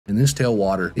And this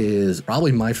tailwater is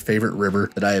probably my favorite river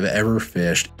that I have ever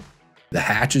fished. The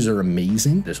hatches are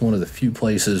amazing. It's one of the few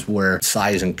places where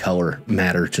size and color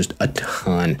matter just a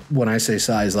ton. When I say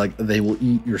size, like they will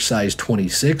eat your size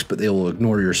 26, but they will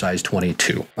ignore your size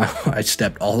 22. I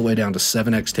stepped all the way down to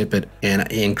 7X tippet and I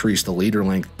increased the leader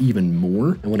length even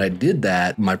more. And when I did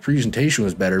that, my presentation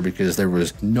was better because there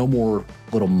was no more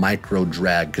little micro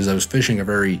drag because I was fishing a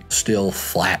very still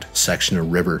flat section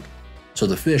of river. So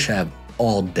the fish have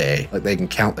all day. Like they can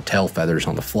count the tail feathers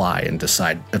on the fly and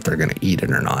decide if they're going to eat it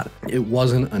or not. It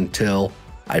wasn't until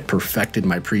I perfected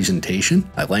my presentation,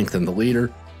 I lengthened the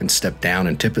leader and stepped down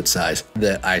in tippet size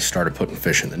that I started putting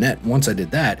fish in the net. Once I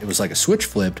did that, it was like a switch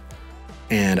flipped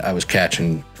and I was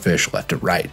catching fish left and right.